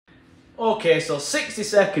Okay, so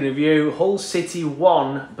 60-second review. Hull City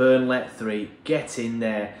 1, Burnley 3. Get in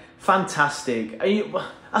there. Fantastic.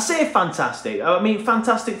 I say fantastic. I mean,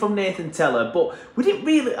 fantastic from Nathan Tella, but we didn't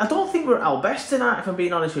really... I don't think we're at our best tonight, if I'm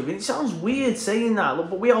being honest with you. It sounds weird saying that,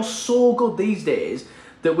 but we are so good these days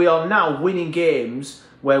that we are now winning games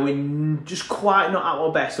where we're just quite not at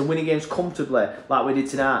our best and winning games comfortably, like we did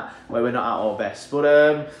tonight, where we're not at our best.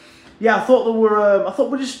 But yeah, I thought there were. I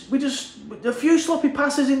thought we just a few sloppy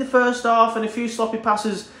passes in the first half and a few sloppy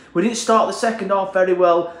passes. We didn't start the second half very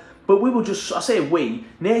well, but we were just. I say we.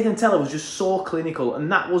 Nathan Tella was just so clinical,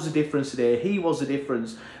 and that was the difference today. He was the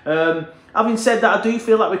difference. Having said that, I do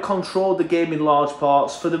feel like we controlled the game in large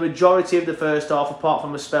parts for the majority of the first half, apart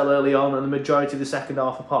from a spell early on, and the majority of the second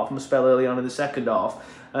half, apart from a spell early on in the second half.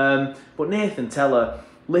 But Nathan Tella,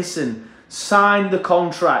 listen, sign the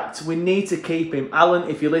contract. We need to keep him. Alan,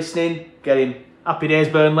 if you're listening, get him. Happy days,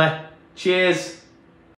 Burnley. Cheers.